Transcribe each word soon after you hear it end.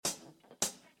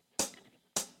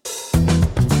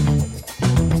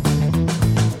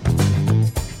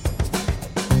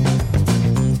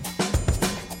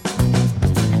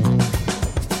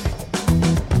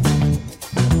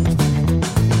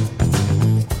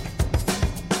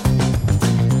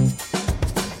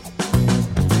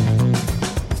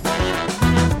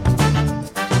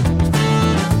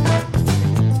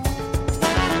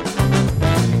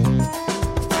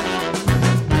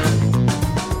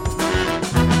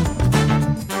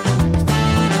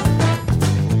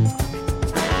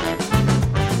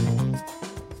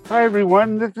Hi,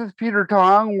 everyone. This is Peter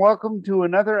Tong. Welcome to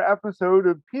another episode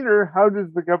of Peter, How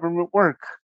Does the Government Work?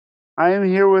 I am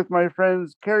here with my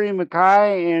friends Carrie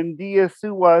Mackay and Dia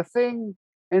Suwa Singh,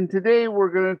 and today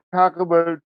we're going to talk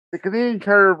about the Canadian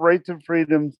Charter of Rights and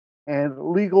Freedoms and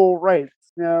legal rights.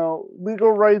 Now,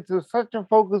 legal rights is such a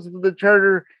focus of the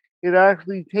Charter, it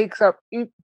actually takes up 8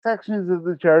 sections of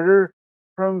the Charter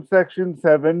from Section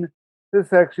 7 to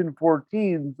Section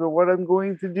 14. So, what I'm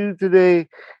going to do today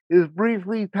is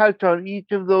briefly touch on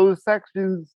each of those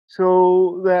sections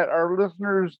so that our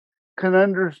listeners can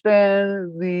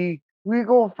understand the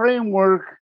legal framework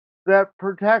that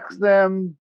protects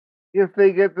them if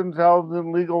they get themselves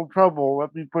in legal trouble.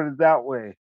 Let me put it that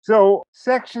way. So,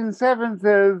 Section 7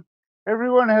 says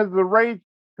everyone has the right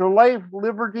to life,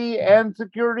 liberty, and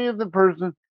security of the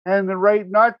person, and the right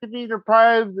not to be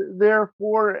deprived,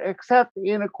 therefore, except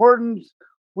in accordance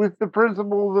with the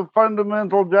principles of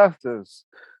fundamental justice.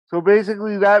 So,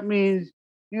 basically, that means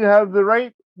you have the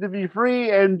right to be free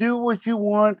and do what you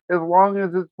want as long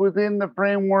as it's within the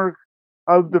framework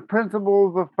of the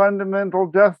principles of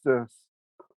fundamental justice.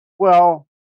 Well,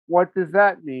 what does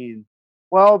that mean?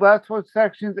 Well, that's what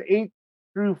sections 8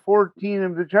 through 14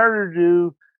 of the Charter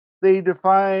do. They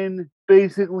define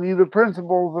basically the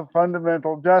principles of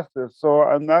fundamental justice. So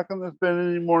I'm not going to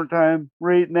spend any more time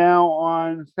right now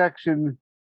on section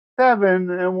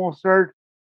 7, and we'll start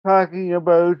talking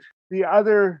about the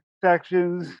other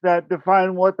sections that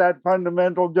define what that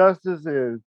fundamental justice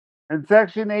is. And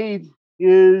section 8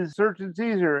 is search and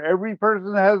seizure. Every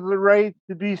person has the right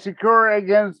to be secure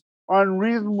against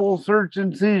unreasonable search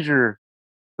and seizure.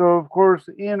 So, of course,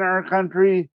 in our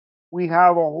country, we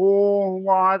have a whole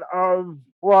lot of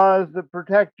laws that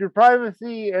protect your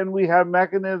privacy, and we have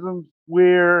mechanisms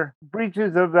where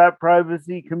breaches of that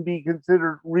privacy can be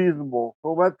considered reasonable.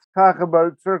 So, let's talk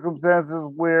about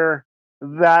circumstances where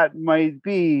that might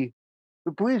be.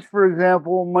 The police, for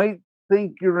example, might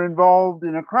think you're involved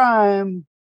in a crime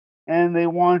and they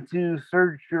want to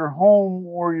search your home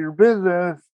or your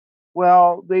business.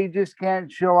 Well, they just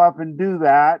can't show up and do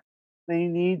that. They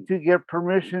need to get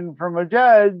permission from a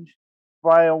judge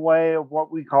by a way of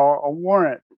what we call a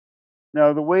warrant.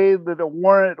 Now, the way that a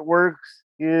warrant works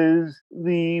is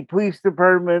the police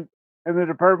department and the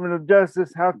Department of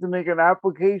Justice have to make an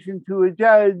application to a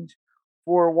judge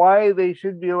for why they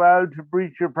should be allowed to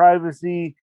breach your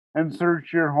privacy and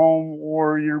search your home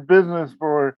or your business,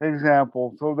 for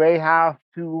example. So they have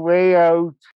to lay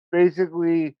out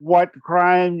basically what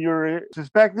crime you're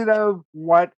suspected of,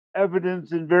 what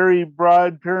evidence in very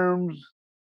broad terms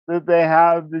that they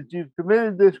have that you've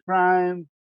committed this crime,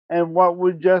 and what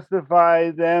would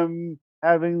justify them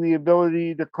having the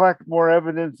ability to collect more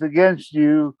evidence against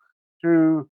you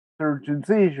through search and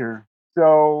seizure.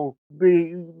 So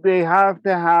they have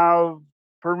to have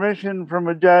permission from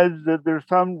a judge that there's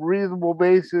some reasonable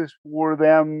basis for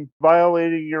them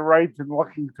violating your rights and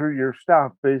looking through your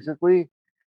stuff, basically.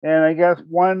 And I guess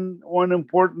one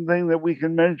important thing that we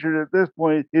can mention at this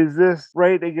point is this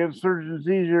right against search and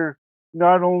seizure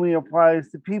not only applies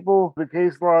to people, the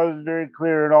case law is very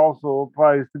clear, it also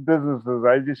applies to businesses.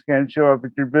 I just can't show up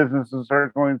at your business and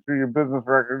start going through your business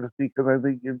record to see because I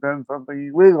think you've done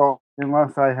something illegal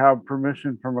unless I have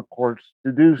permission from a court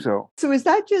to do so. So is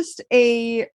that just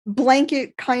a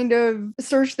blanket kind of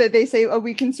search that they say, oh,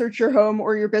 we can search your home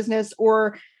or your business,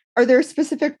 or are there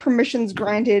specific permissions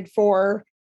granted for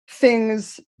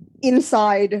things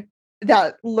inside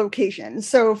that location?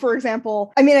 So, for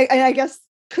example, I guess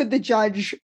could the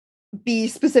judge be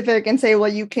specific and say,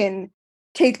 well, you can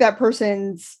take that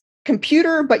person's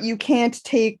computer, but you can't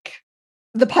take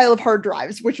the pile of hard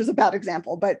drives, which is a bad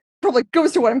example, but probably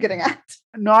goes to what I'm getting at.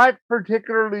 Not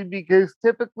particularly, because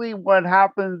typically what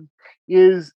happens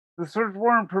is the search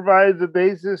warrant provides a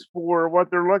basis for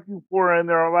what they're looking for, and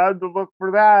they're allowed to look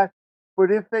for that. But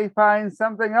if they find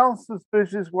something else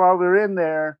suspicious while they're in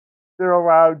there, they're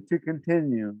allowed to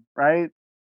continue, right?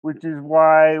 Which is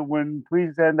why when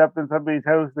police end up in somebody's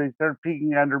house, they start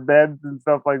peeking under beds and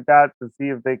stuff like that to see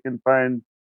if they can find,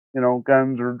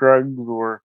 guns or drugs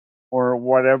or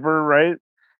whatever, right?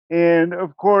 And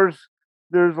of course,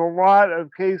 there's a lot of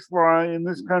case law in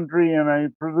this country, and I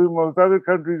presume most other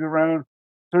countries around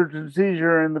search and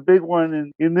seizure. And the big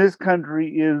one in this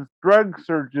country is drug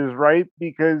searches, right?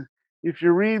 Because if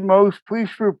you read most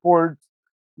police reports,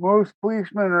 most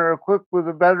policemen are equipped with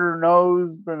a better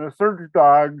nose than a search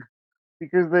dog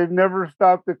because they've never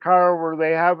stopped a car where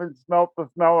they haven't smelt the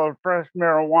smell of fresh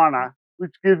marijuana,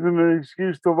 which gives them an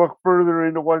excuse to look further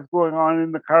into what's going on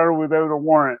in the car without a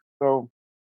warrant. So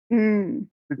that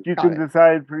you can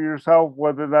decide for yourself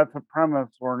whether that's a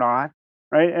premise or not,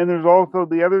 right? And there's also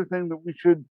the other thing that we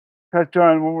should touch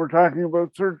on when we're talking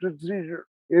about search and seizure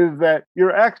is that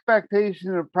your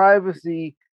expectation of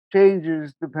privacy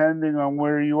changes depending on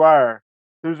where you are.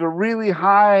 There's a really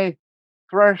high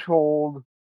threshold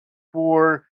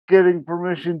for getting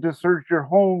permission to search your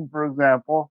home, for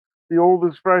example. The old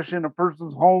expression, a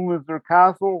person's home is their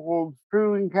castle, holds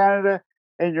true in Canada,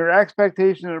 and your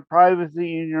expectation of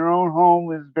privacy in your own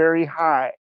home is very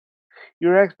high.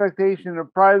 Your expectation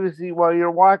of privacy while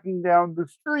you're walking down the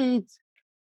streets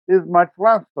is much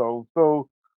less so. So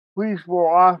police will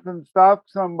often stop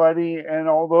somebody, and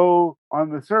although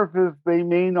on the surface they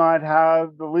may not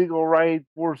have the legal right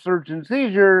for search and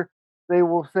seizure, they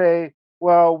will say,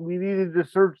 well, we needed to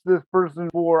search this person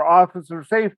for officer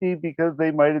safety because they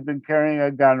might have been carrying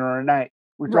a gun or a knife,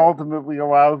 which Right. ultimately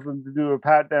allows them to do a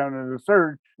pat down and a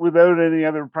search without any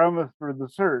other premise for the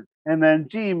search. And then,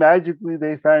 gee, magically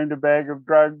they found a bag of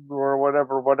drugs or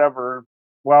whatever,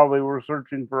 while they were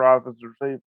searching for officer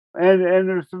safety. And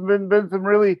there's been some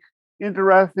really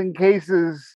interesting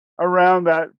cases around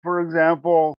that. For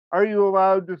example, are you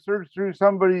allowed to search through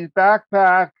somebody's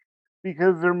backpack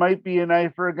because there might be a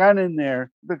knife or a gun in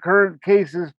there? The current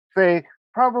cases say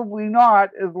probably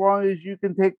not, as long as you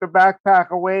can take the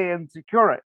backpack away and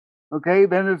secure it. Okay,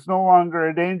 then it's no longer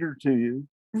a danger to you.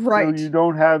 Right. So you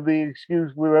don't have the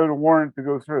excuse without a warrant to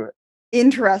go through it.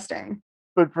 Interesting.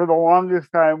 But for the longest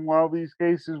time, while these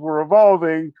cases were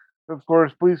evolving, of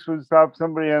course, police would stop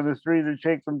somebody on the street and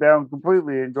shake them down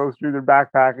completely and go through their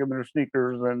backpack and their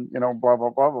sneakers and, blah, blah, blah,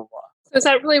 blah, blah. So is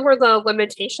that really where the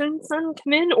limitations then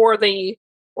come in, or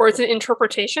is it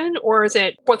interpretation, or is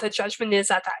it what the judgment is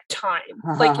at that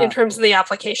time, like in terms of the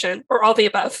application, or all the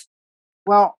above?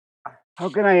 Well, how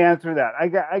can I answer that?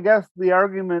 I guess the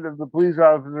argument of the police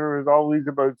officer is always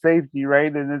about safety,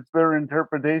 right? And it's their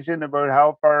interpretation about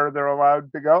how far they're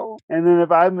allowed to go. And then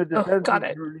if I'm a defense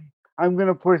attorney, I'm going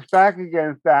to push back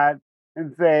against that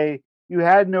and say, you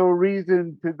had no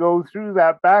reason to go through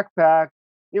that backpack.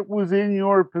 It was in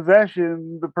your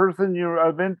possession. The person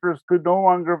of interest could no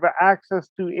longer have access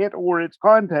to it or its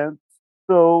contents.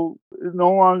 So it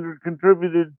no longer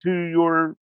contributed to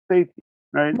your safety.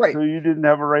 Right? So you didn't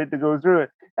have a right to go through it.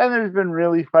 And there's been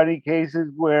really funny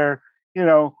cases where,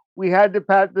 we had to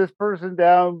pat this person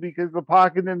down because the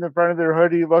pocket in the front of their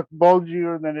hoodie looked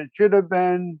bulgier than it should have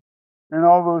been, and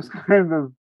all those kinds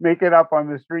of make it up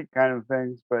on the street kind of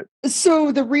things. But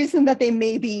so the reason that they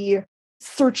may be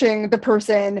searching the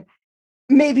person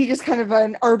may be just kind of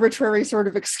an arbitrary sort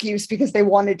of excuse because they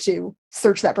wanted to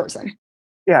search that person.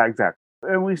 Yeah, exactly.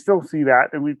 And we still see that,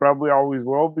 and we probably always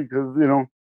will, because,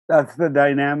 that's the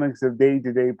dynamics of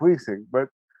day-to-day policing. But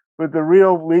the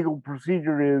real legal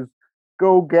procedure is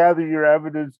go gather your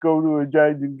evidence, go to a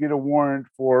judge and get a warrant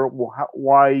for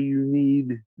why you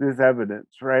need this evidence,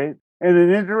 right? And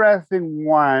an interesting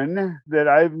one that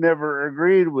I've never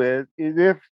agreed with is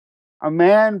if a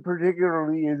man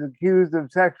particularly is accused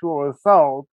of sexual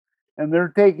assault and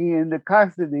they're taking into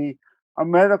custody, a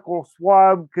medical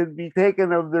swab could be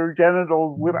taken of their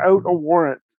genitals without a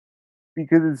warrant,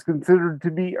 because it's considered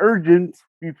to be urgent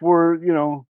before,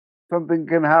 something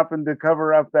can happen to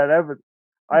cover up that evidence.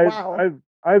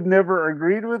 I've never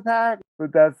agreed with that,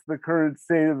 but that's the current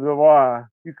state of the law.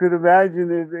 You could imagine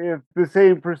if the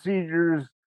same procedures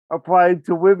applied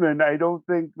to women, I don't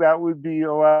think that would be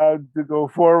allowed to go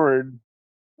forward.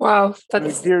 Wow,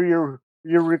 that's here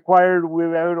you're required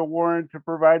without a warrant to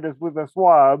provide us with a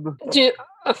swab.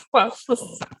 Well,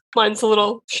 mine's a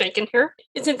little shaken here.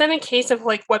 Is it then a case of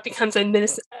like what becomes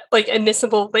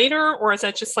admissible later, or is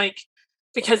that just like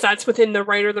because that's within the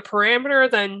right or the parameter,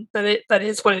 then that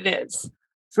is what it is?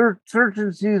 Search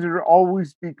and seizure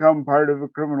always become part of a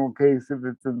criminal case if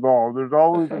it's involved. There's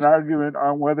always an argument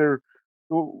on whether,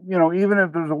 even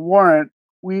if there's a warrant,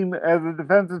 we, as a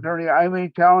defense attorney, I may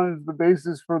challenge the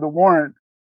basis for the warrant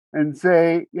and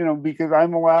say, because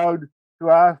I'm allowed to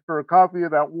ask for a copy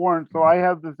of that warrant, so I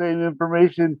have the same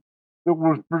information that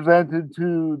was presented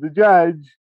to the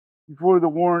judge before the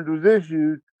warrant was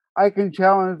issued. I can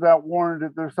challenge that warrant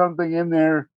if there's something in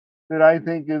there that I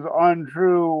think is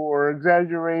untrue or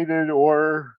exaggerated,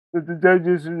 or that the judge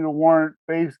issued a warrant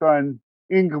based on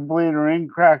incomplete or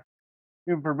incorrect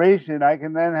information. I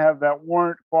can then have that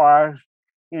warrant quashed,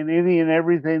 and any and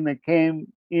everything that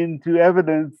came into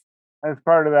evidence as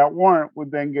part of that warrant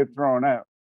would then get thrown out.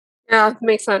 Yeah,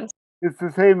 makes sense. It's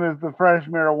the same as the fresh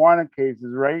marijuana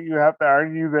cases, right? You have to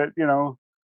argue that,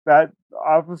 that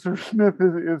Officer Smith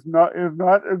is not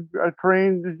a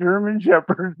trained German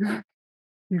Shepherd.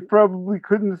 He probably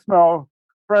couldn't smell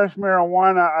fresh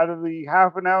marijuana out of the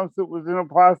half an ounce that was in a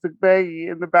plastic baggie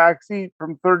in the back seat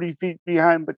from 30 feet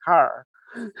behind the car.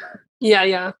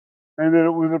 Yeah. and that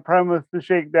it was a premise to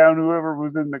shake down whoever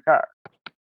was in the car.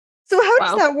 So how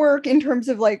does Wow. that work in terms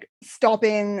of like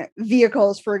stopping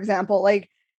vehicles, for example? Like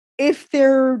if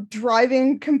they're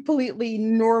driving completely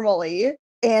normally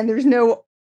and there's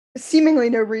seemingly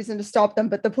no reason to stop them,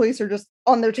 but the police are just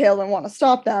on their tail and want to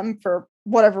stop them for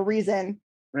whatever reason.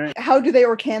 Right. How do they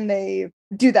or can they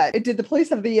do that? Did the police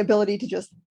have the ability to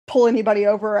just pull anybody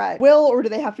over at will, or do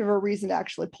they have to have a reason to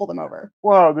actually pull them over?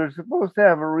 Well, they're supposed to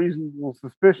have a reasonable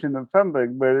suspicion of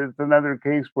something, but it's another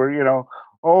case where,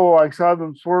 oh, I saw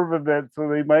them swerve a bit, so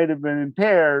they might have been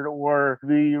impaired, or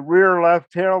the rear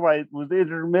left taillight was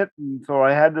intermittent, so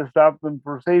I had to stop them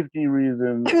for safety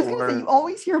reasons. I was going to say, you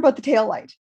always hear about the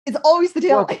taillight. It's always the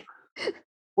taillight.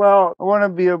 Well, I want to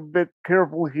be a bit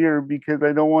careful here because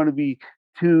I don't want to be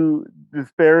too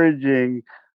disparaging,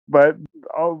 but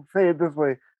I'll say it this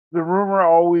way. The rumor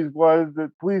always was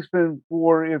that policemen,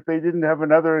 if they didn't have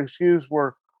another excuse,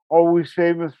 were always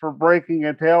famous for breaking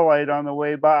a taillight on the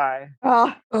way by.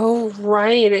 Oh,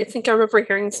 right. I think I remember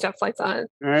hearing stuff like that.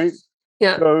 Right?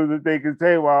 Yeah. So that they could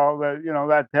say, well,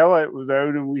 that taillight was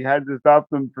out and we had to stop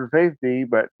them for safety.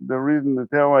 But the reason the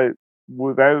taillight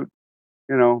was out,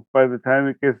 by the time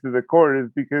it gets to the court is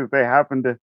because they happened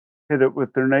to hit it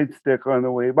with their nightstick on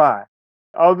the way by.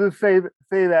 I'll just say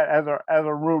that as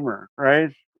a rumor,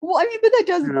 right? Well, I mean, but that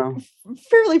does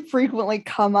fairly frequently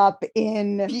come up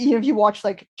in, if you watch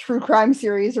like true crime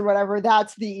series or whatever,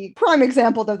 that's the prime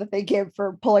example that they give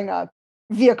for pulling a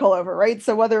vehicle over, right?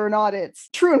 So whether or not it's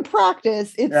true in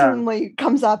practice, it certainly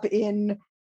comes up in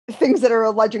things that are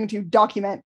alleging to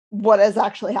document what has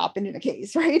actually happened in a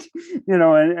case, right?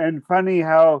 And funny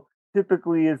how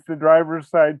typically it's the driver's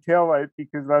side taillight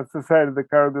because that's the side of the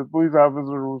car the police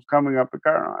officer was coming up the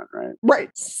car on, right? Right.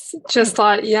 Just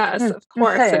thought, yes, of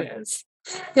course it is.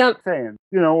 Yeah. Saying,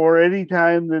 or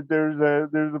anytime that there's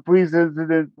a police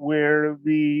incident where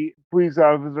the police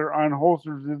officer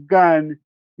unholsters his gun,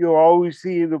 you'll always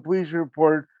see in the police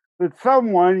report that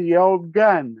someone yelled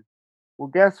gun. Well,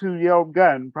 guess who yelled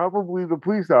gun? Probably the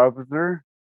police officer.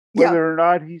 Whether or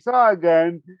not he saw a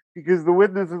gun, because the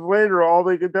witnesses later, all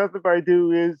they could testify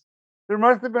to is there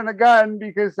must have been a gun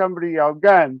because somebody yelled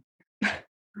gun.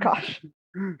 Gosh.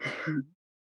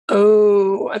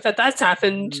 Oh, I bet that's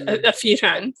happened a few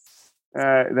times.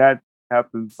 That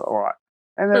happens a lot.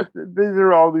 And these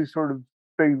are all these sort of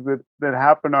things that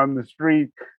happen on the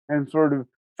street and sort of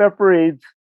separates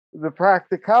the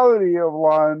practicality of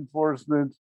law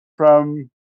enforcement from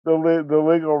the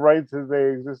legal rights as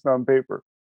they exist on paper.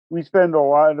 We spend a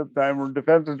lot of time, or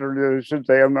defense attorneys, I should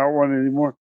say, I'm not one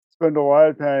anymore, spend a lot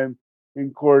of time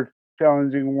in court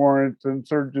challenging warrants and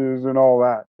searches and all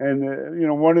that. And,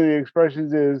 one of the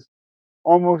expressions is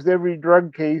almost every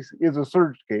drug case is a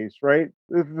search case, right?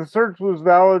 If the search was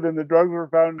valid and the drugs were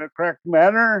found in a correct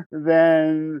manner,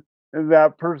 then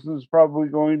that person's probably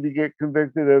going to get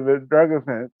convicted of a drug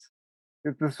offense.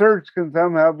 If the search can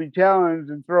somehow be challenged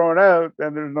and thrown out,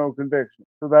 then there's no conviction.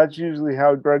 So that's usually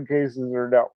how drug cases are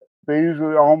dealt with. They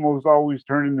usually almost always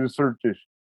turn into search issues.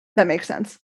 That makes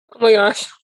sense. Oh my gosh.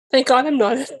 Thank God I'm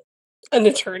not an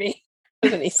attorney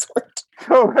of any sort.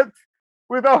 So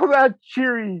with all that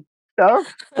cheery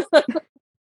stuff,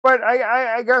 but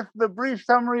I guess the brief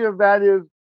summary of that is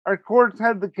our courts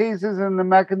have the cases and the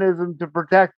mechanism to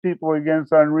protect people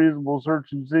against unreasonable search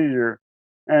and seizure.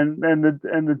 And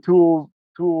the tools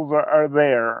are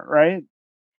there, right?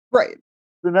 Right.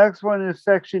 The next one is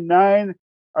Section 9,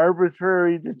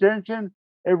 arbitrary detention.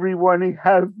 Everyone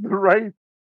has the right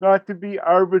not to be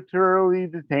arbitrarily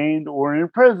detained or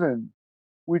imprisoned,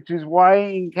 which is why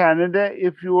in Canada,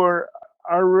 if you're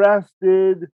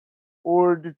arrested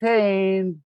or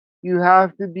detained, you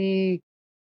have to be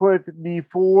put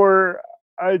before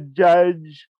a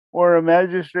judge or a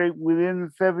magistrate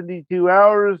within 72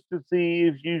 hours to see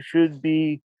if you should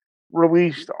be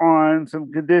released on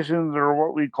some conditions or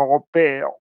what we call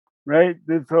bail, right?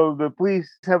 And so the police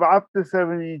have up to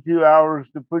 72 hours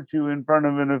to put you in front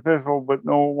of an official, but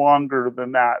no longer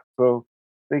than that. So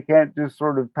they can't just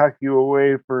sort of tuck you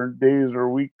away for days or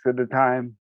weeks at a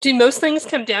time. Do most things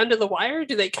come down to the wire?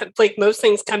 Do they most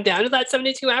things come down to that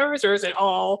 72 hours, or is it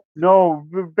all? No,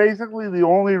 basically the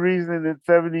only reason it's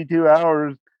 72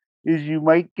 hours is you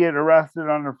might get arrested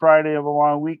on a Friday of a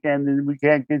long weekend and we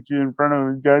can't get you in front of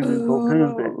a judge until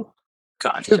Tuesday.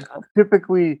 Gotcha.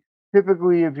 Typically,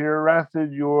 if you're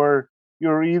arrested, you're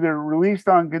either released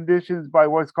on conditions by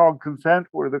what's called consent,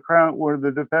 where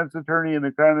the defense attorney and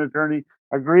the crown attorney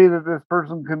agree that this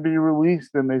person can be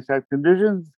released and they set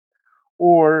conditions,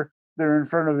 or they're in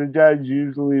front of a judge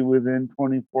usually within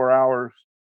 24 hours.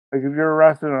 Like if you're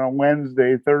arrested on a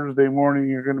Wednesday, Thursday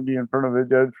morning, you're going to be in front of a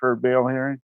judge for a bail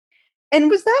hearing. And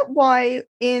was that why,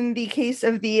 in the case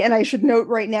of and I should note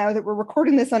right now that we're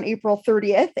recording this on April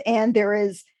 30th, and there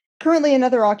is currently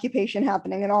another occupation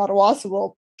happening in Ottawa, so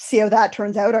we'll see how that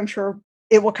turns out. I'm sure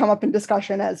it will come up in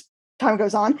discussion as time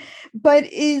goes on. But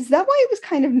is that why it was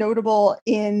kind of notable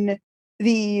in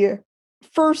the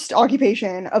first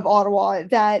occupation of Ottawa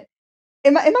that,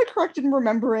 am I correct in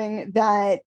remembering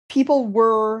that people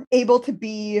were able to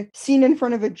be seen in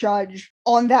front of a judge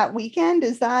on that weekend?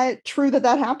 Is that true that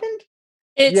happened?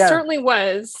 It Yes. certainly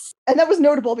was. And that was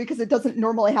notable because it doesn't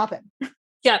normally happen.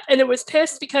 Yeah, and it was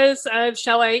pissed because of,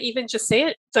 shall I even just say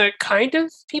it? The kind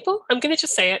of people? I'm going to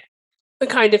just say it. The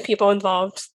kind of people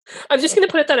involved. I'm just going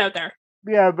to put that out there.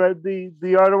 Yeah, but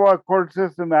the Ottawa court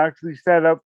system actually set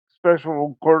up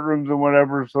special courtrooms and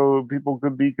whatever so people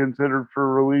could be considered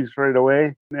for release right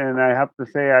away. And I have to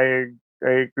say, I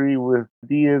agree with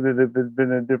Dia that if it's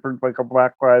been a different, like a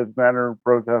Black Lives Matter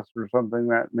protest or something,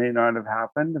 that may not have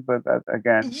happened. But that,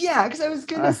 again, Yeah, because I was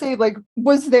going to say, like,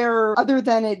 was there, other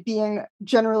than it being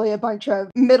generally a bunch of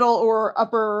middle or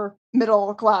upper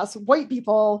middle class white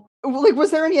people, like, was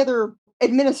there any other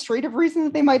administrative reason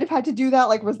that they might have had to do that?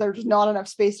 Like, was there just not enough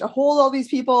space to hold all these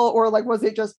people? Or, like, was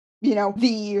it just,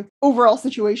 the overall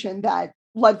situation that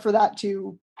led for that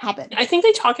to happen? I think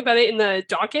they talk about it in the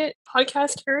Docket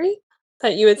podcast, Carrie,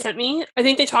 that you had sent me. I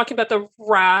think they talk about the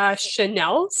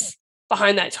rationales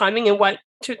behind that timing and what,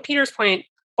 to Peter's point,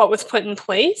 what was put in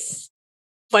place,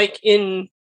 like in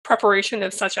preparation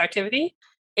of such activity,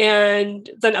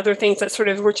 and then other things that sort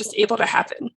of were just able to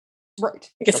happen. Right.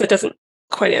 I guess that doesn't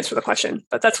quite answer the question,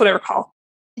 but that's what I recall.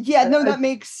 Yeah, no, that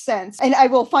makes sense. And I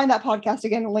will find that podcast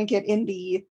again and link it in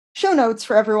the show notes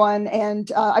for everyone.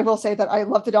 And I will say that I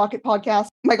love the Docket podcast.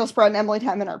 Michael Sprout and Emily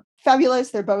Tamman are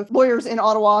fabulous. They're both lawyers in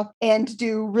Ottawa and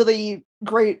do really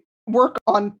great work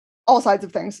on all sides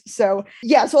of things. So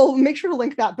yeah, so I'll make sure to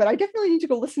link that, but I definitely need to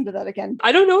go listen to that again.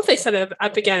 I don't know if they set it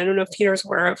up again. I don't know if Peter's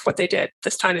aware of what they did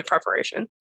this time in preparation.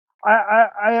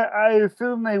 I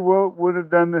assume they would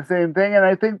have done the same thing, and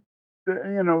I think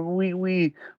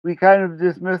we kind of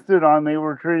dismissed it on they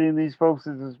were treating these folks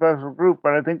as a special group,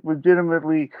 but I think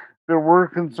legitimately there were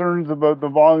concerns about the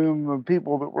volume of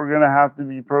people that were going to have to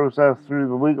be processed through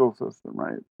the legal system,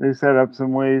 right? They set up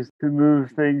some ways to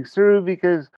move things through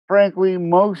because, frankly,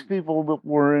 most people that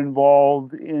were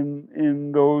involved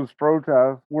in those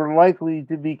protests were likely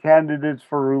to be candidates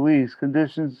for release.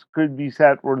 Conditions could be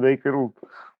set where they could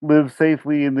live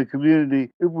safely in the community.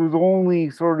 It was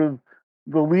only sort of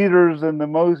the leaders and the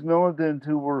most militant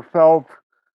who were felt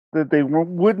that they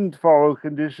wouldn't follow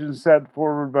conditions set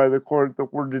forward by the court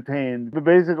that were detained. The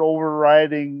basic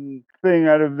overriding thing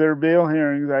out of their bail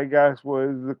hearings, I guess,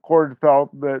 was the court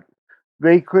felt that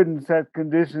they couldn't set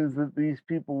conditions that these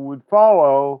people would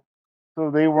follow, so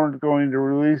they weren't going to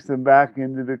release them back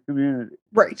into the community.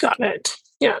 Right. Got it.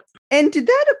 Yeah. And did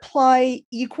that apply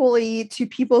equally to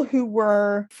people who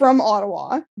were from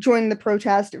Ottawa joining the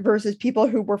protest versus people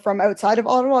who were from outside of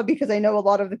Ottawa? Because I know a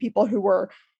lot of the people who were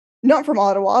not from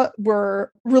Ottawa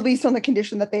were released on the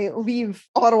condition that they leave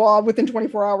Ottawa within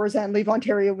 24 hours and leave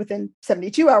Ontario within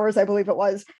 72 hours, I believe it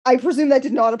was. I presume that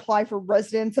did not apply for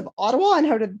residents of Ottawa.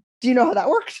 And do you know how that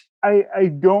worked?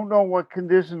 I don't know what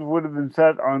conditions would have been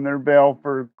set on their bail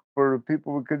for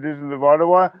people with conditions of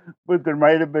Ottawa, but there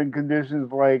might have been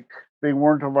conditions like they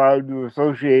weren't allowed to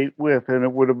associate with, and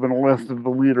it would have been a list of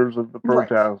the leaders of the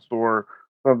protest, right, or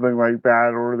something like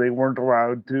that, or they weren't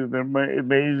allowed to. It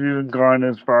may have even gone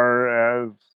as far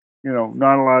as,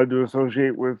 not allowed to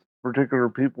associate with particular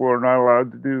people, or not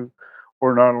allowed to do,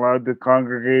 or not allowed to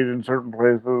congregate in certain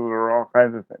places, or all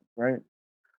kinds of things, right?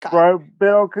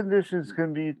 Bail conditions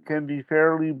can be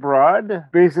fairly broad,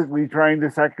 basically trying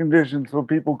to set conditions so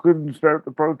people couldn't start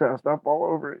the protest up all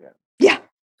over again. Yeah.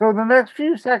 So the next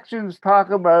few sections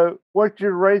talk about what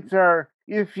your rights are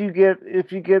if you get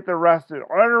arrested.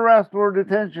 On arrest or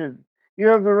detention, you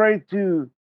have the right to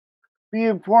be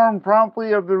informed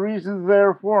promptly of the reasons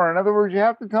therefore. In other words, you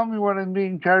have to tell me what I'm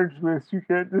being charged with. You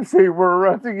can't just say we're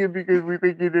arresting you because we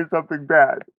think you did something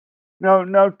bad.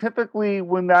 Now, typically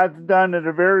when that's done at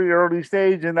a very early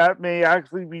stage, and that may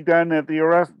actually be done by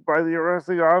the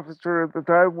arresting officer at the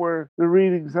time where they're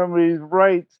reading somebody's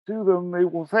rights to them, they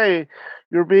will say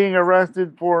you're being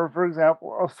arrested for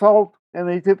example, assault, and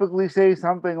they typically say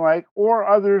something like, or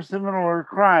other similar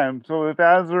crime. So if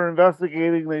as they're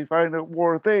investigating, they find out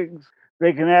more things,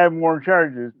 they can add more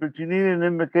charges, but you need an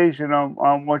indication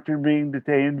on what you're being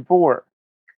detained for.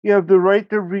 You have the right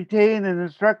to retain and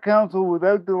instruct counsel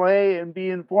without delay and be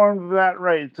informed of that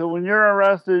right. So when you're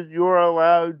arrested, you're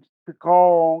allowed to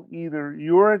call either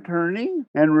your attorney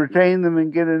and retain them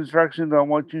and get instructions on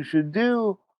what you should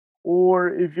do, or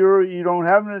if you don't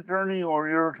have an attorney or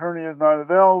your attorney is not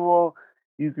available,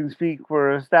 you can speak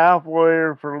for a staff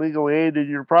lawyer for legal aid in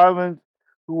your province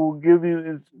who will give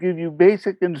you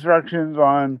basic instructions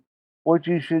on what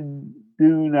you should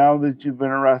do now that you've been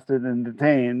arrested and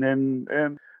detained.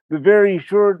 And the very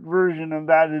short version of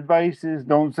that advice is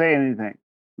don't say anything,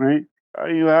 right?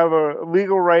 You have a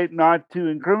legal right not to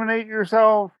incriminate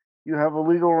yourself. You have a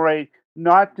legal right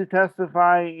not to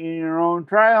testify in your own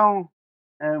trial.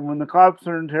 And when the cops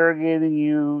are interrogating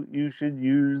you, you should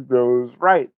use those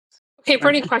rights. Okay,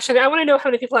 burning question. I want to know how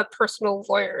many people have personal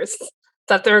lawyers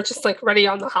that they're just like ready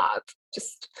on the hop.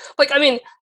 Just like, I mean,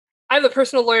 I'm a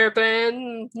personal lawyer, but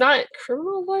I'm not a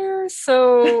criminal lawyer.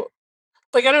 So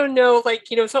like, I don't know, like,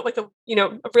 it's not like a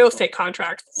real estate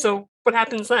contract. So what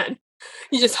happens then?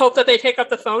 You just hope that they pick up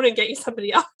the phone and get you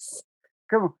somebody else.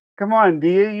 Come on,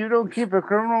 Dia, you don't keep a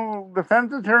criminal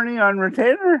defense attorney on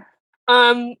retainer?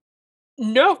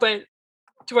 No, but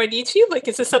do I need to? Like,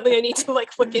 is this something I need to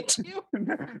like look into?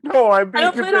 No, I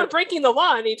don't plan on breaking the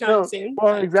law anytime soon.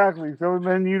 Well, exactly. So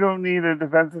then you don't need a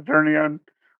defense attorney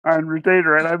on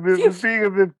retainer. And I've been being a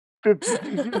bit.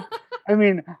 I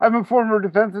mean, I'm a former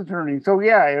defense attorney, so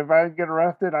yeah, if I get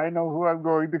arrested, I know who I'm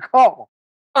going to call.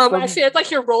 Actually, I'd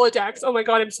like your Rolodex. Oh my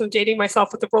god, I'm so dating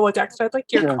myself with the Rolodex. I'd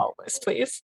like your call list,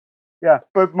 please. Yeah,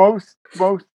 but most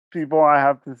people, I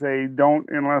have to say, don't,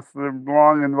 unless they're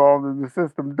long involved in the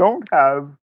system, don't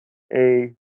have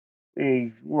a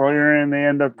lawyer, and they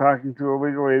end up talking to a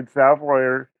legal aid staff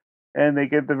lawyer, and they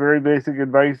get the very basic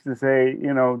advice to say,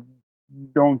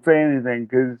 don't say anything,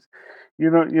 because you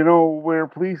know where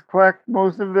police collect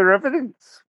most of their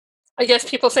evidence. I guess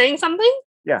people saying something.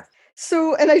 Yeah.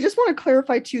 So, and I just want to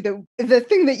clarify too that the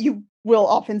thing that you will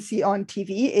often see on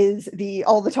TV is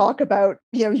all the talk about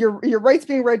your rights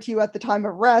being read to you at the time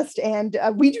of arrest, and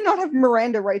we do not have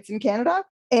Miranda rights in Canada.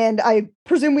 And I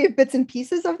presume we have bits and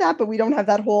pieces of that, but we don't have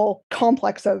that whole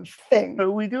complex of thing.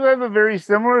 We do have a very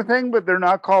similar thing, but they're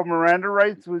not called Miranda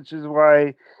rights, which is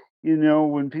why,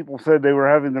 when people said they were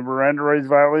having the Miranda rights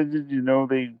violated,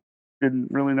 they didn't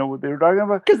really know what they were talking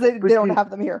about. Because they don't have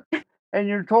them here. And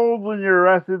you're told when you're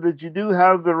arrested that you do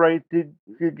have the right to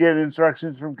get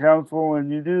instructions from counsel,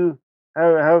 and you do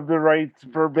have the rights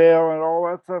for bail and all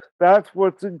that stuff. That's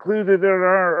what's included in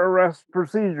our arrest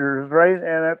procedures, right?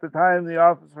 And at the time, the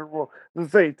officer will,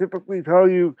 let's say, typically tell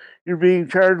you you're being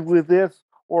charged with this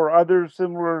or other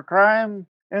similar crime.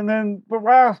 And then the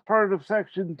last part of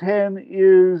Section 10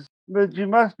 is that you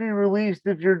must be released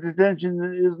if your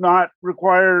detention is not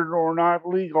required or not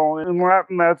legal. In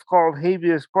Latin, that's called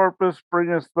habeas corpus,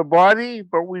 bring us the body.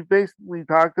 But we basically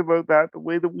talked about that. The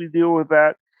way that we deal with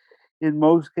that in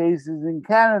most cases in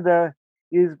Canada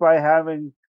is by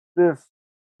having this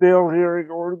bail hearing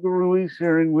or the release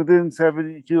hearing within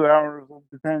 72 hours of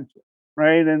detention,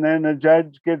 right? And then a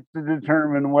judge gets to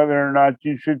determine whether or not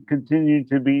you should continue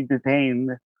to be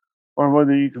detained or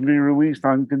whether you can be released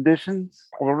on conditions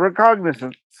or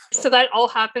recognizance. So that all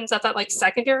happens at that like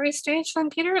secondary stage then,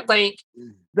 Peter? Like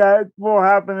that will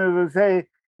happen, as I say,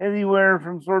 anywhere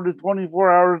from sort of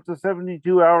 24 hours to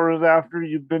 72 hours after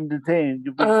you've been detained.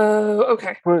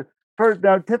 Okay.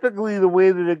 Now, typically the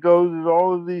way that it goes is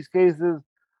all of these cases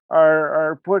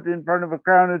are put in front of a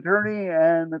Crown attorney,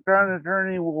 and the Crown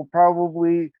attorney will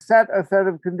probably set a set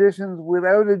of conditions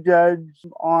without a judge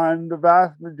on the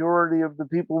vast majority of the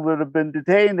people that have been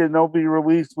detained, and they'll be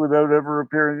released without ever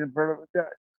appearing in front of a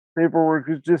judge. Paperwork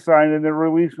is just signed, and they're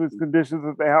released with conditions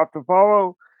that they have to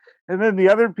follow. And then the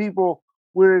other people,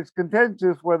 where it's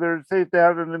contentious whether it's safe to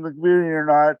have them in the community or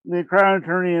not, the Crown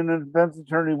attorney and the defense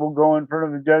attorney will go in front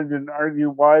of the judge and argue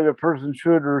why the person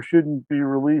should or shouldn't be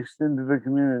released into the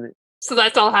community. So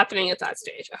that's all happening at that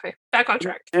stage. Okay, back on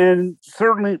track. And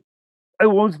certainly, I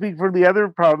won't speak for the other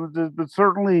provinces, but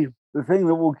certainly the thing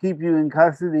that will keep you in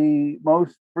custody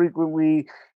most frequently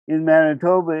in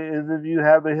Manitoba is if you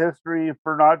have a history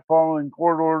for not following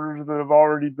court orders that have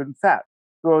already been set.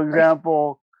 So,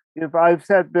 example, if I've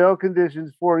set bail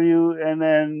conditions for you and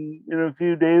then in a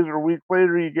few days or weeks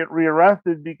later you get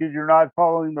rearrested because you're not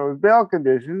following those bail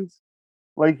conditions,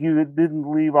 like you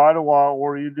didn't leave Ottawa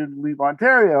or you didn't leave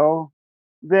Ontario,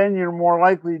 then you're more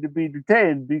likely to be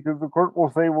detained because the court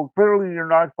will say, well, clearly you're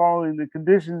not following the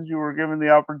conditions you were given the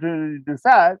opportunity to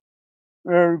set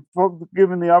or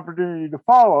given the opportunity to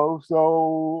follow.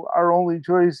 So our only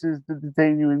choice is to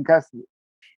detain you in custody.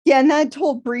 Yeah, and that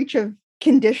whole breach of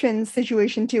conditions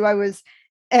situation too. I was,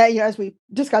 as we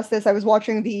discussed this, I was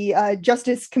watching the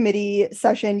Justice Committee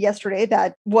session yesterday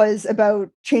that was about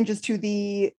changes to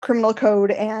the criminal code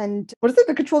and what is it,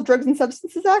 the Controlled Drugs and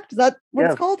Substances Act? Is that what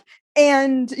it's called?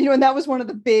 And and that was one of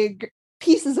the big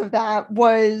pieces of that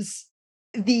was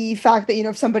the fact that,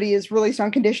 if somebody is released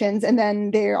on conditions and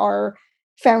then they are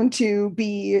found to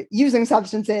be using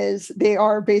substances, they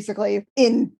are basically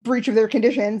in breach of their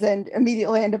conditions and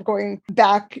immediately end up going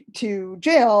back to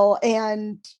jail.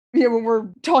 And when we're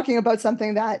talking about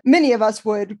something that many of us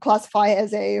would classify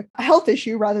as a health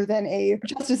issue rather than a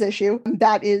justice issue,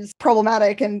 that is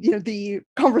problematic. And, the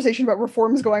conversation about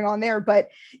reforms going on there. But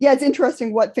yeah, it's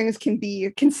interesting what things can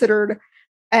be considered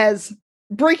as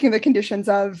breaking the conditions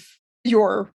of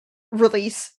your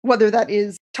release, whether that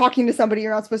is talking to somebody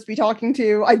you're not supposed to be talking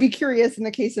to. I'd be curious in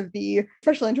the case of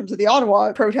especially in terms of the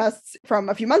Ottawa protests from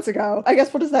a few months ago, I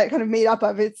guess, what is that kind of made up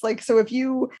of? It's like, so if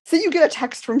you say you get a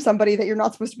text from somebody that you're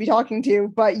not supposed to be talking to,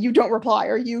 but you don't reply,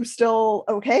 are you still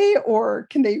okay? Or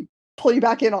can they pull you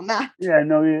back in on that? Yeah,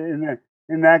 no,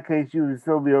 in that case, you would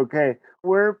still be okay.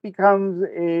 Where it becomes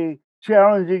a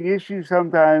challenging issue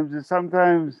sometimes is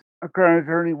sometimes a current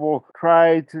attorney will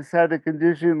try to set a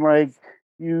condition like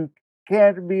you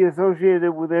can't be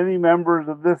associated with any members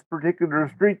of this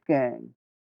particular street gang.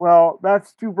 Well,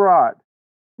 that's too broad.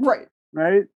 Right.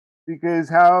 Right? Because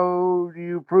how do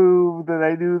you prove that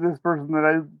I knew this person that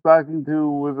I was talking to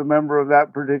was a member of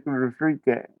that particular street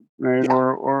gang, right? Yeah.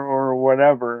 Or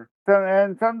whatever.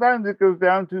 And sometimes it goes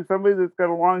down to somebody that's got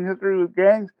a long history with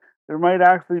gangs. There might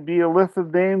actually be a list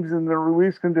of names in the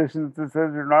release conditions that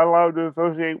says you're not allowed to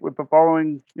associate with the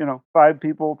following, 5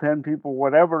 people, 10 people,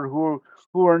 whatever,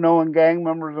 who are known gang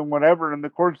members and whatever. And the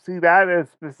courts see that as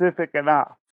specific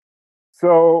enough.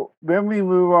 So then we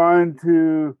move on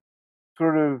to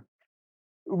sort of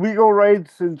legal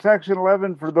rights in Section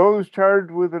 11 for those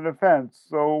charged with an offense.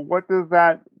 So what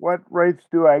rights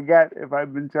do I get if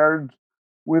I've been charged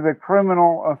with a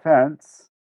criminal offense?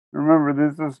 Remember,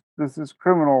 this is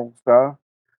criminal stuff.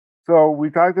 So we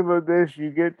talked about this. You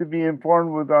get to be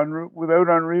informed without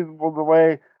unreasonable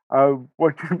delay of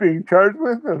what you're being charged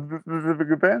with, of the specific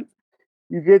offense.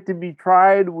 You get to be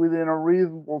tried within a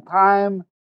reasonable time.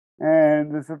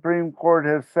 And the Supreme Court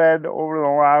has said over the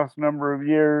last number of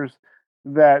years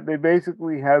that they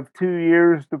basically have 2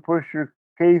 years to push your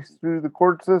case through the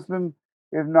court system.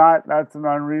 If not, that's an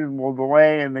unreasonable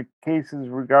delay, and the cases,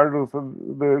 regardless of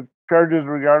the charges,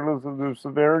 regardless of their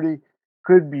severity,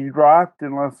 could be dropped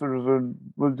unless there's a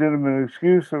legitimate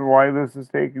excuse of why this is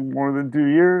taking more than 2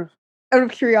 years. Out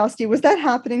of curiosity, was that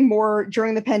happening more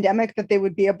during the pandemic, that they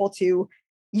would be able to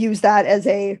use that as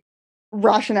a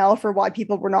rationale for why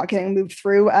people were not getting moved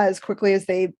through as quickly as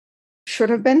they should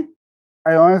have been?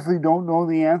 I honestly don't know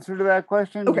the answer to that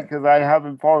question because I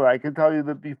haven't followed. I can tell you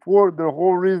that before, the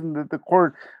whole reason that the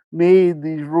court made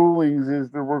these rulings is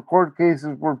there were court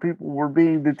cases where people were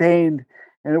being detained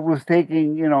and it was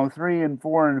taking, 3 and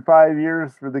 4 and 5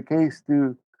 years for the case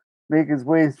to make its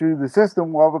way through the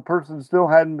system while the person still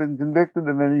hadn't been convicted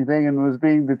of anything and was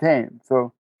being detained.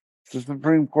 So the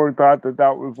Supreme Court thought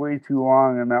that was way too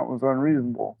long and that was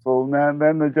unreasonable. So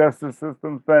then the justice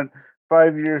system spent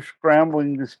 5 years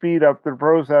scrambling to speed up their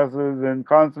processes and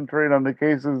concentrate on the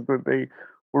cases that they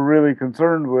were really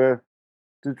concerned with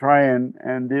to try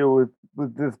and deal with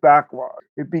this backlog.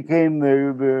 It became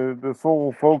the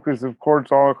sole focus of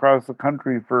courts all across the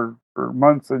country for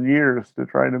months and years to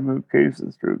try to move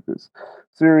cases through, because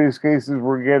serious cases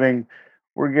were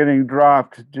getting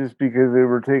dropped just because they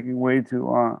were taking way too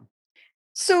long.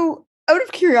 So, out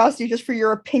of curiosity, just for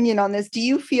your opinion on this, do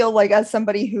you feel like, as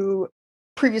somebody who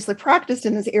previously practiced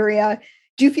in this area,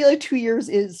 do you feel like 2 years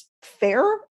is fair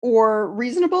or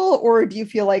reasonable, or do you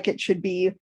feel like it should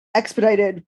be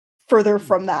expedited further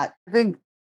from that? I think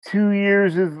 2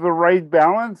 years is the right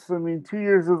balance. I mean, 2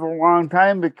 years is a long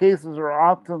time, but cases are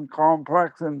often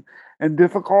complex and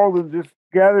difficult, and just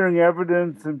gathering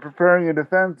evidence and preparing a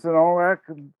defense and all that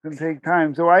can take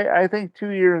time. So I think 2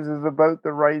 years is about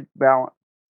the right balance.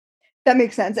 That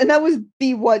makes sense. And that would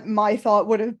be what my thought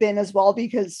would have been as well,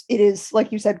 because it is,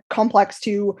 like you said, complex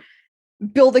to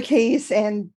build a case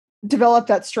and develop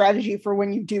that strategy for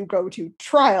when you do go to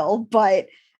trial. But,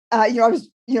 I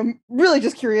was, really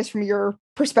just curious from your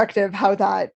perspective how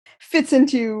that fits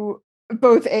into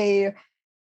both a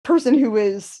person who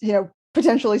is,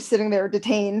 potentially sitting there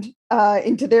detained,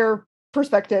 into their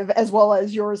perspective, as well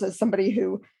as yours as somebody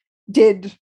who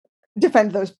did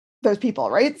defend those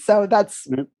people, right? So that's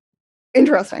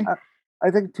interesting.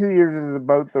 I think 2 years is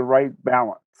about the right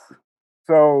balance.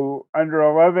 So under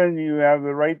 11, you have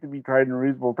the right to be tried in a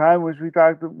reasonable time, which we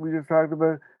just talked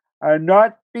about.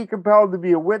 Not be compelled to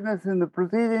be a witness in the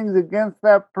proceedings against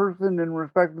that person in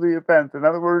respect of the offense. In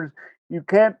other words, you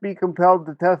can't be compelled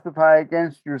to testify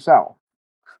against yourself.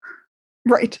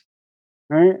 Right.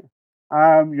 Right?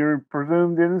 You're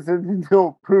presumed innocent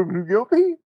until proven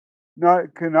guilty.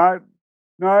 Cannot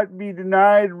not be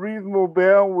denied reasonable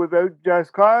bail without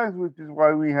just cause, which is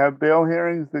why we have bail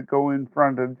hearings that go in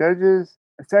front of judges.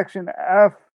 Section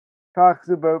F talks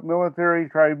about military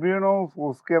tribunals.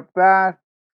 We'll skip that.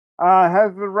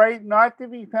 Has the right not to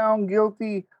be found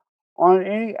guilty on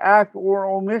any act or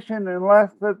omission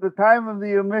unless at the time of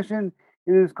the omission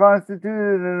it is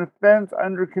constituted an offense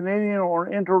under Canadian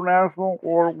or international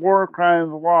or war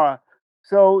crimes law.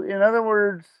 So, in other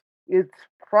words, it's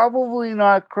probably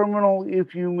not criminal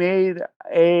if you made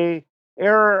a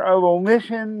error of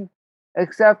omission,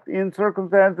 except in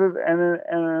circumstances and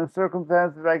in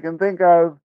circumstances I can think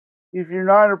of, if you're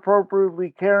not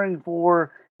appropriately caring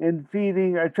for and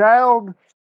feeding a child,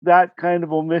 that kind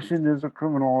of omission is a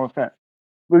criminal offense.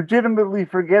 Legitimately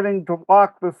forgetting to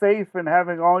lock the safe and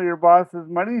having all your boss's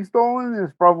money stolen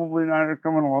is probably not a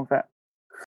criminal offense.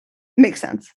 Makes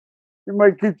sense. It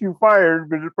might get you fired,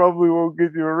 but it probably won't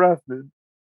get you arrested.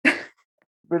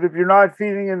 But if you're not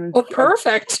feeding an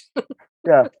perfect.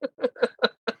 Yeah.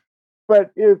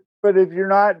 But if you're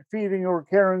not feeding or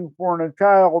caring for a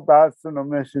child, that's an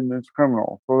omission that's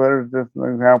criminal. So there's just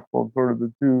an example of sort of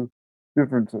the two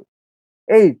differences.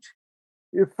 H,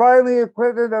 if finally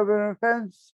acquitted of an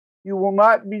offense, you will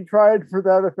not be tried for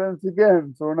that offense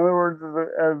again. So in other words,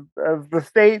 as the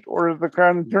state or as the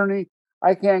crown attorney,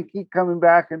 I can't keep coming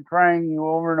back and trying you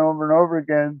over and over and over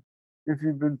again if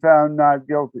you've been found not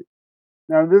guilty.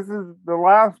 Now, this is the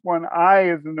last one. I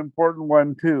is an important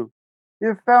one too.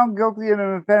 If found guilty in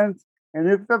an offense,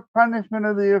 and if the punishment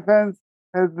of the offense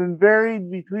has been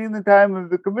varied between the time of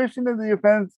the commission of the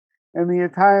offense and the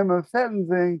time of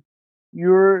sentencing,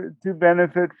 you're to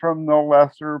benefit from the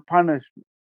lesser punishment.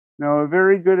 Now, a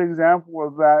very good example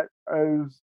of that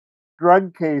is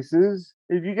drug cases.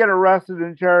 If you get arrested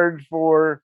and charged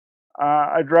for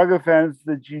a drug offense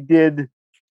that you did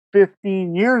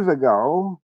 15 years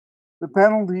ago, the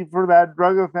penalty for that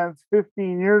drug offense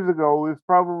 15 years ago is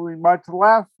probably much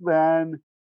less than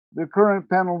the current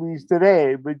penalties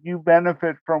today, but you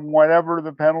benefit from whatever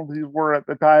the penalties were at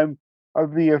the time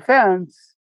of the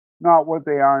offense, not what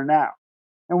they are now.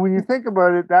 And when you think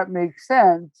about it, that makes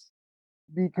sense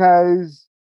because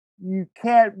you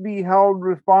can't be held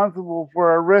responsible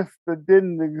for a risk that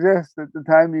didn't exist at the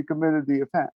time you committed the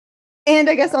offense.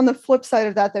 And I guess on the flip side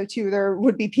of that, though, too, there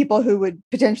would be people who would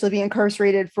potentially be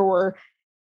incarcerated for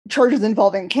charges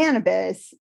involving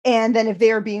cannabis. And then if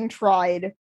they are being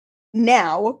tried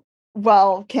now,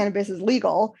 while cannabis is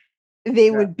legal, they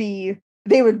would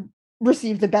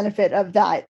receive the benefit of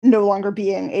that no longer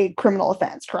being a criminal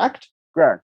offense, correct?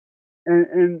 Correct.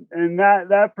 And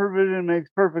that provision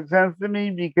makes perfect sense to me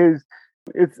because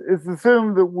it's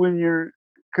assumed that when you're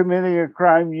committing a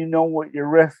crime, you know what your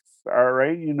risks are,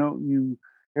 right? You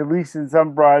at least in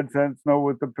some broad sense know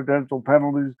what the potential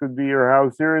penalties could be or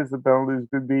how serious the penalties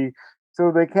could be.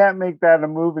 So they can't make that a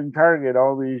moving target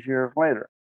all these years later.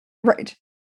 Right.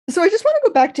 So I just want to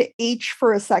go back to H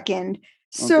for a second.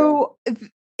 So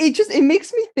it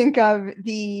makes me think of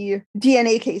the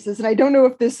DNA cases, and I don't know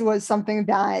if this was something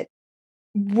that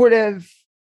would have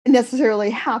necessarily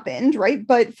happened, right?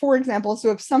 But for example,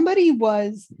 so if somebody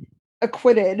was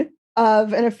acquitted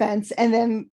of an offense and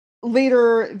then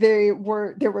later there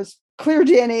was clear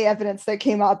DNA evidence that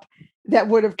came up that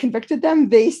would have convicted them,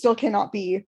 they still cannot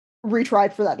be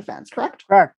retried for that offense, correct?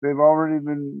 Correct. They've already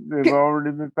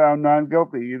been found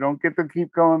non-guilty. You don't get to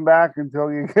keep going back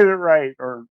until you get it right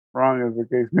or wrong, as the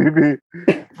case may be.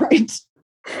 Right.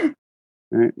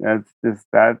 That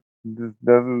just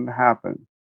doesn't happen.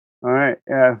 All right.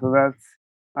 Yeah. So that's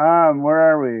where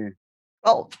are we?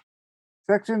 12.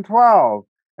 Section 12.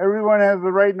 Everyone has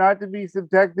the right not to be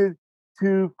subjected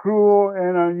to cruel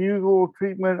and unusual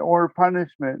treatment or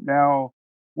punishment. Now,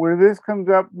 where this comes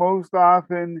up most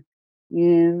often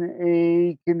in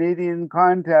a Canadian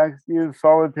context is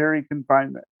solitary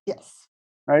confinement. Yes.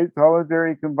 Right?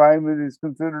 Solitary confinement is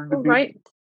considered to be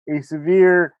a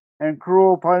severe and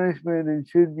cruel punishment and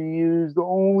should be used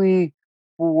only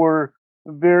for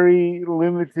very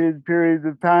limited periods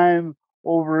of time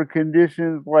over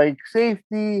conditions like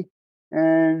safety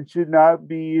and should not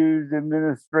be used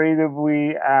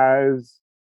administratively as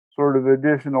sort of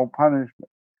additional punishment.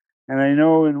 And I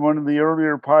know in one of the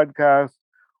earlier podcasts,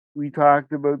 we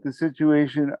talked about the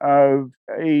situation of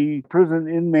a prison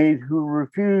inmate who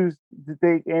refused to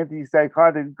take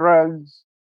antipsychotic drugs.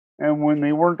 And when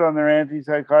they weren't on their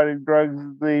antipsychotic drugs,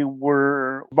 they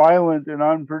were violent and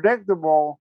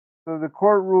unpredictable. So the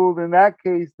court ruled in that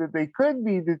case that they could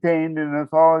be detained in a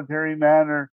solitary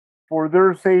manner for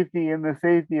their safety and the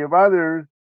safety of others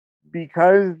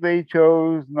because they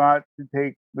chose not to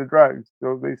take the drugs.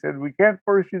 So they said, we can't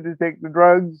force you to take the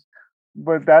drugs,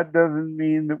 but that doesn't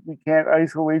mean that we can't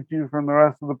isolate you from the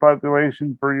rest of the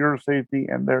population for your safety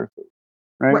and their safety,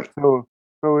 right? Right.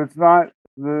 So it's not,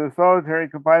 the solitary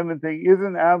confinement thing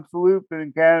isn't absolute, but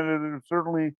in Canada, there's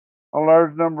certainly a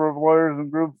large number of lawyers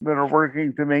and groups that are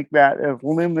working to make that as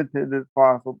limited as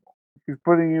possible. Because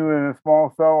putting you in a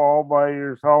small cell all by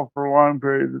yourself for long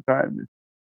periods of time is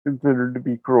considered to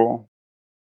be cruel.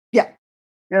 Yeah.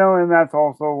 And that's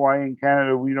also why in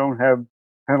Canada we don't have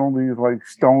penalties like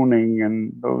stoning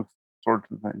and those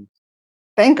sorts of things.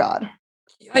 Thank God.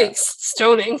 Yikes,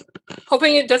 stoning.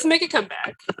 Hoping it doesn't make a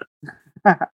comeback.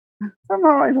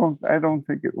 Somehow I don't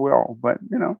think it will, but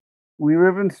we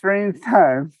live in strange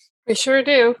times. We sure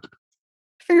do.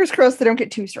 Fingers crossed they don't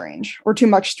get too strange or too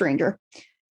much stranger.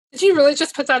 Did you really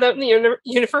just put that out in the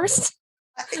universe?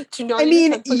 Do not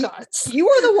even the gods. You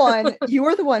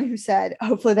are the one who said,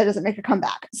 hopefully that doesn't make a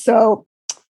comeback. So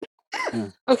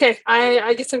okay,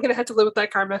 I guess I'm gonna have to live with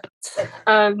that karma.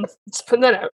 Just putting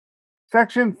that out.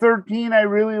 Section 13, I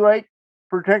really like,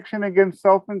 protection against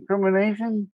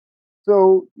self-incrimination.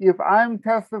 So if I'm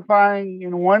testifying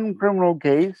in one criminal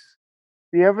case,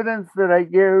 the evidence that I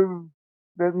give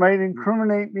that might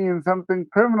incriminate me in something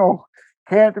criminal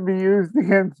can't be used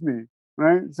against me,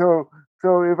 right? So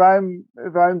if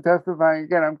I'm testifying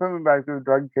again, I'm coming back to the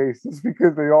drug cases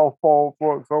because they all fall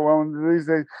so well into these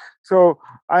days. So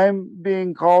I'm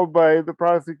being called by the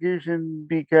prosecution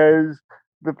because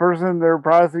the person they're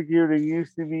prosecuting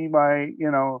used to be my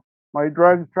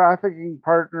drug trafficking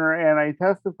partner, and I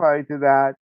testify to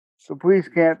that. The police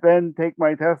can't then take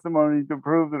my testimony to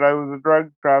prove that I was a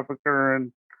drug trafficker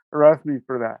and arrest me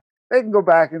for that. They can go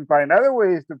back and find other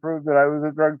ways to prove that I was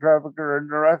a drug trafficker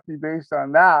and arrest me based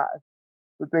on that,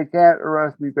 but they can't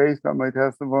arrest me based on my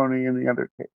testimony in the other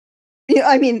case. Yeah,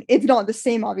 I mean, it's not the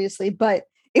same, obviously, but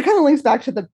it kind of links back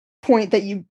to the point that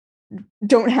you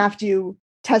don't have to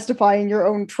testify in your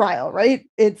own trial, right?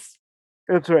 That's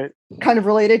right. Kind of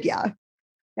related, yeah.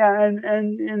 Yeah,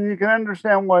 and you can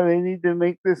understand why they need to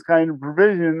make this kind of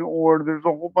provision, or there's a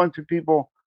whole bunch of people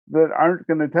that aren't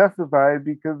going to testify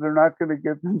because they're not going to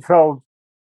get themselves,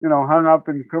 hung up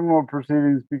in criminal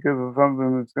proceedings because of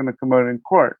something that's going to come out in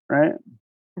court, right?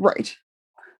 Right.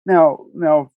 Now,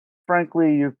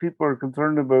 frankly, if people are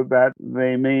concerned about that,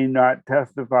 they may not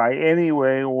testify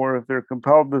anyway, or if they're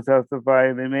compelled to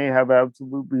testify, they may have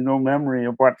absolutely no memory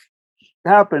of what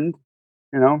happened.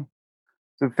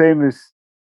 It's a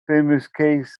famous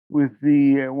case with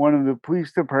the one of the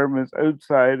police departments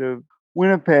outside of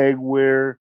Winnipeg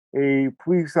where a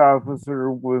police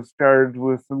officer was charged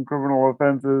with some criminal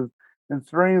offenses. And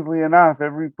strangely enough,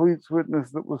 every police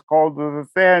witness that was called to the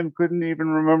stand couldn't even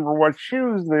remember what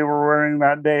shoes they were wearing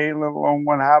that day, let alone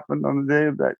what happened on the day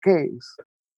of that case.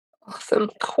 Awesome.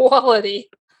 Quality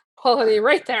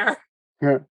right there.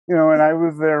 Yeah. And I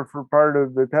was there for part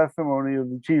of the testimony of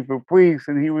the chief of police,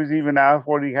 and he was even asked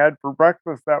what he had for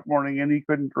breakfast that morning, and he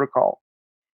couldn't recall.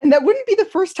 And that wouldn't be the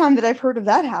first time that I've heard of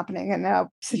that happening in a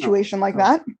situation like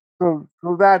that. So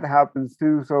that happens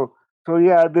too. So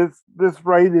yeah, this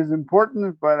right is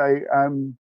important, but I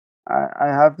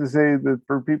have to say that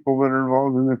for people that are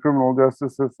involved in the criminal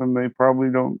justice system, they probably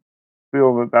don't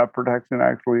feel that protection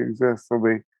actually exists, so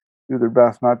they do their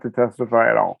best not to testify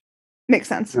at all. Makes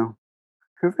sense.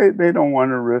 Because they don't want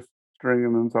to risk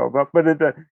stringing themselves up, but it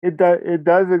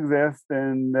does exist,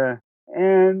 and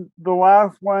the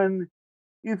last one,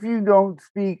 if you don't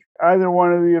speak either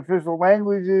one of the official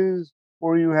languages,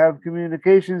 or you have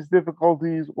communications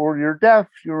difficulties, or you're deaf,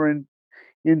 you're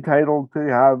entitled to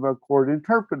have a court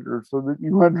interpreter so that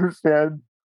you understand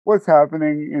what's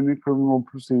happening in the criminal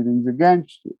proceedings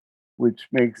against you, which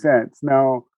makes sense.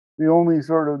 Now, the only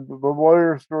sort of the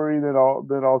lawyer story that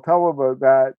I'll tell about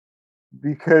that,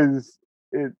 because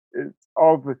it's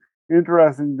all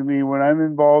interesting to me when I'm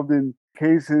involved in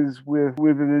cases with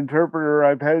an interpreter.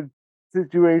 I've had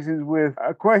situations with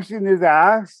a question is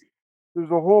asked,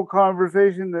 there's a whole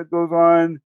conversation that goes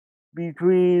on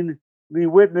between the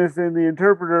witness and the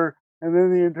interpreter, and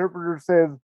then the interpreter says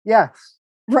yes.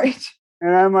 Right.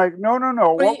 And I'm like, no.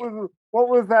 What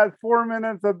was that 4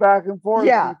 minutes of back and forth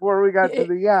before we got to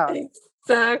the yeah?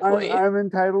 Exactly. I'm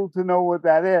entitled to know what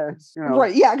that is.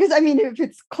 Right. Yeah. Because I mean, if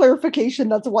it's clarification,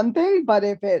 that's one thing. But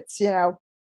if it's,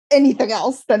 anything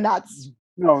else, then that's.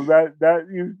 No, that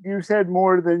you said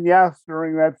more than yes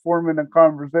during that 4 minute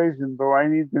conversation. So I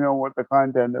need to know what the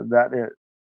content of that is.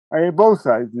 I mean, both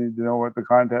sides need to know what the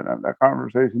content of that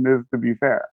conversation is, to be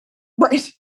fair.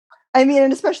 Right. I mean,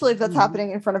 and especially if that's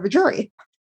happening in front of a jury.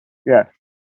 Yeah.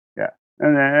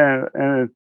 And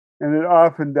it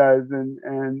often does,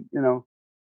 and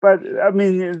but I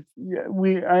mean,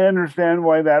 I understand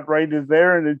why that right is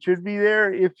there, and it should be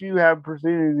there. If you have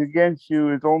proceedings against you,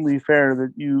 it's only fair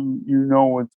that you know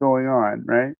what's going on,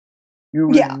 right?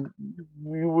 You Yeah.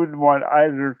 wouldn't want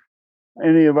either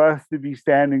any of us to be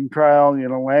standing trial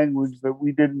in a language that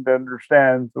we didn't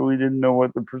understand, so we didn't know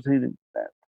what the proceedings meant.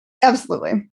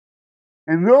 Absolutely.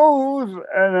 And those,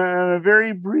 and a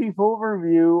very brief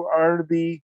overview, are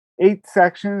the 8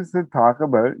 sections that talk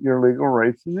about your legal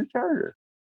rights in the Charter.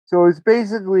 So it's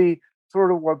basically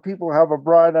sort of what people have a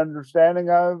broad understanding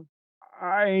of.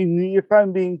 If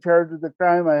I'm being charged with a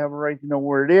crime, I have a right to know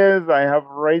where it is. I have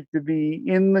a right to be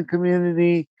in the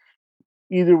community,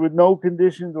 either with no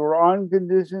conditions or on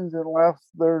conditions, unless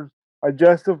there's a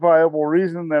justifiable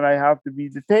reason that I have to be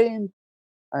detained.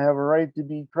 I have a right to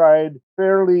be tried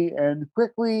fairly and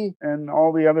quickly, and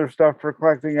all the other stuff for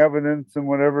collecting evidence and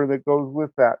whatever that goes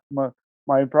with that.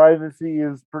 My privacy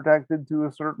is protected to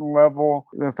a certain level.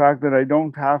 The fact that I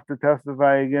don't have to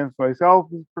testify against myself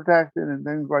is protected, and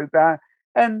things like that.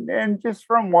 And just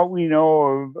from what we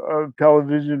know of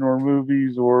television or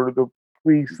movies or the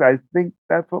police, I think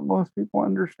that's what most people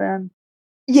understand.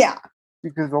 Yeah.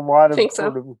 Because a lot of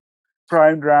sort of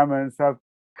crime drama and stuff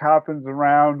happens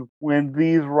around when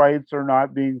these rights are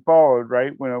not being followed,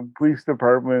 right? When a police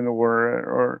department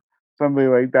or somebody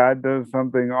like that does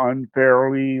something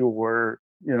unfairly, or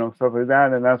stuff like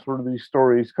that, and that's where these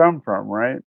stories come from,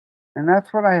 right? And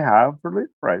that's what I have for legal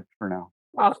rights for now.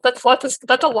 Wow, that's a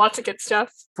lot to get stuff.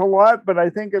 It's a lot, but I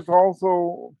think it's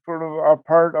also sort of a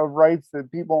part of rights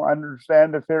that people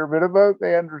understand a fair bit about.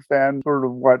 They understand sort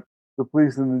of what the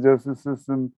police and the justice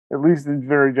system, at least in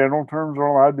very general terms, are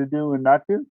allowed to do and not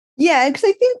do. Yeah, because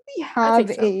I think we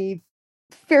have a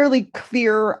fairly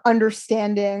clear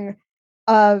understanding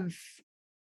of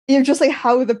just like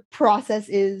how the process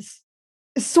is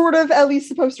sort of at least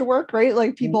supposed to work, right?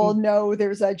 Like people know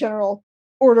there's a general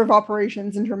order of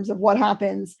operations in terms of what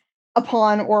happens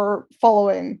upon or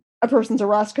following a person's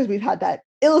arrest, because we've had that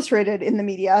illustrated in the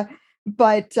media.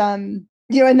 But and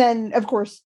then of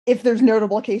course, if there's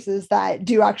notable cases that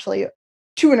do actually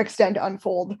to an extent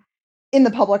unfold in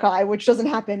the public eye, which doesn't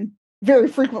happen very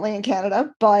frequently in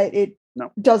Canada, but it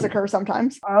does occur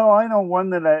sometimes. Oh, I know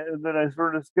one that I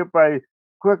sort of skip by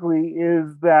quickly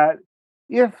is that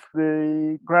if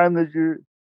the crime that you're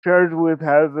charged with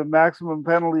has a maximum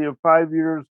penalty of 5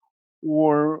 years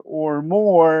or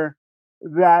more,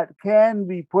 that can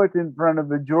be put in front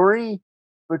of a jury.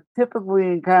 But typically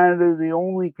in Canada, the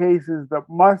only cases that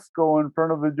must go in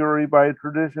front of a jury by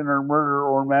tradition are murder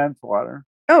or manslaughter.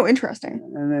 Oh, interesting.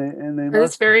 And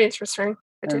that's very interesting.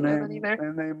 I didn't know that either.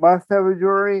 And they must have a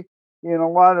jury. In a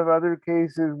lot of other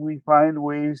cases, we find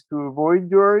ways to avoid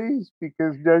juries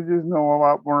because judges know a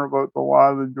lot more about the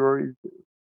law than juries do.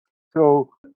 So,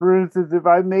 for instance, if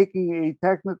I'm making a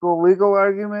technical legal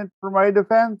argument for my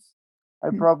defense, I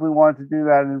probably want to do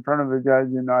that in front of a judge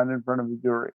and not in front of a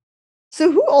jury.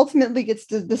 So who ultimately gets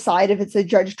to decide if it's a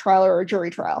judge trial or a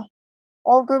jury trial?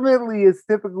 Ultimately, it's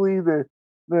typically the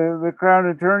Crown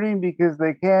Attorney, because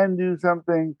they can do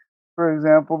something. For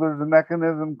example, there's a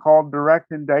mechanism called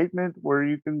direct indictment where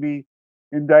you can be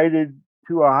indicted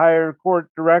to a higher court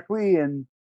directly and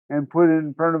put it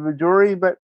in front of a jury.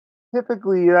 But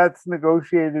typically that's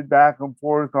negotiated back and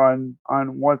forth on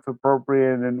what's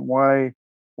appropriate and why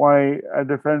a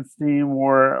defense team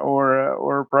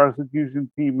or a prosecution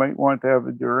team might want to have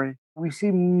a jury. We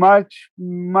see much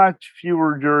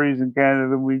fewer juries in Canada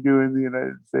than we do in the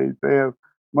United States. They have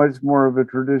much more of a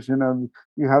tradition of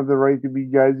you have the right to be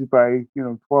judged by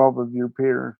 12 of your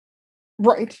peers.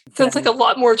 Right. Sounds like a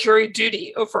lot more jury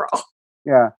duty overall.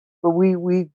 Yeah. But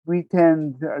we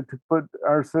tend to put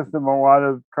our system a lot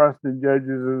of trust in judges,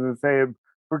 as I say,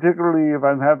 particularly if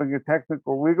I'm having a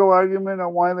technical legal argument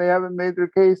on why they haven't made their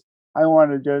case. I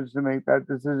want a judge to make that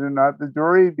decision, not the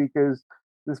jury, because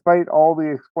despite all the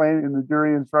explaining in the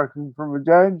jury instructions from a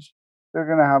judge, they're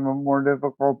going to have a more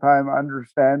difficult time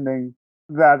understanding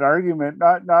that argument,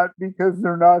 not because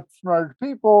they're not smart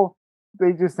people,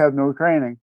 they just have no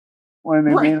training. When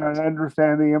they may not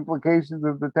understand the implications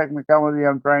of the technicality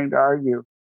I'm trying to argue.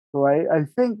 So I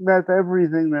think that's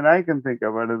everything that I can think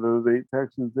of out of those 8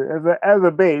 sections as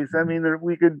a base. I mean,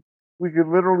 we could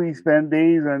literally spend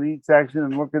days on each section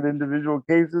and look at individual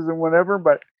cases and whatever.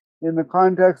 But in the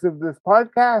context of this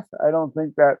podcast, I don't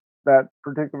think that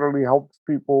particularly helps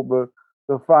people the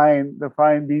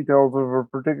fine details of a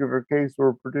particular case or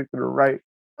a particular right.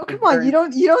 Oh, come on. You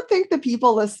don't think the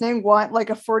people listening want like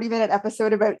a 40-minute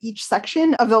episode about each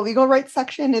section of the legal rights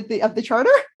section of the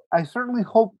Charter? I certainly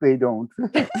hope they don't.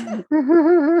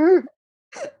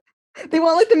 They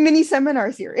want like the mini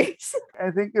seminar series.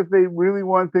 I think if they really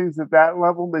want things at that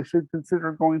level, they should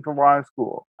consider going to law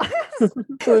school.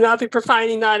 We'll not be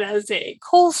providing that as a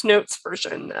Cole's Notes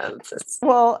version of this.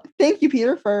 Well, thank you,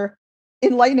 Peter, for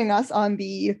enlightening us on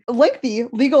the lengthy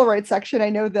legal rights section. I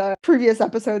know the previous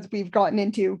episodes we've gotten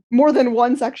into more than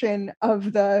one section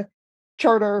of the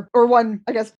charter, or one,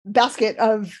 I guess, basket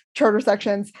of charter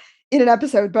sections in an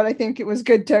episode, but I think it was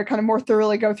good to kind of more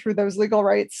thoroughly go through those legal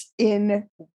rights in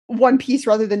one piece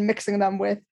rather than mixing them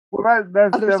with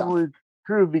That's other definitely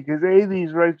true, because A,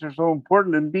 these rights are so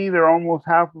important, and B, they're almost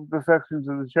half of the sections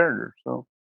of the charter. So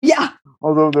yeah.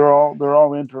 Although they're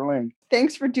all interlinked.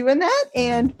 Thanks for doing that,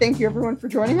 and thank you everyone for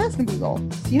joining us, and we will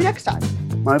see you next time.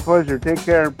 My pleasure. Take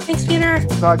care. Thanks, Peter.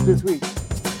 We'll talk this week.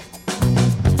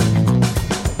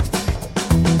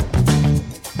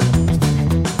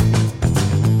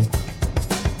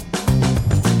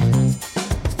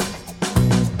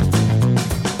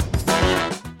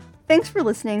 Thanks for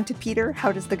listening to Peter,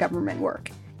 How Does the Government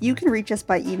Work? You can reach us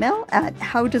by email at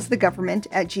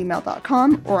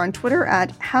howdoesthegovernment@gmail.com or on Twitter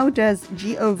at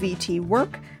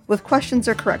howdoesgovtwork with questions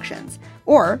or corrections.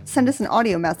 Or send us an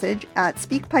audio message at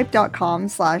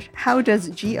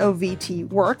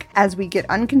speakpipe.com/howdoesgovtwork as we get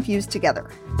unconfused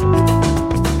together.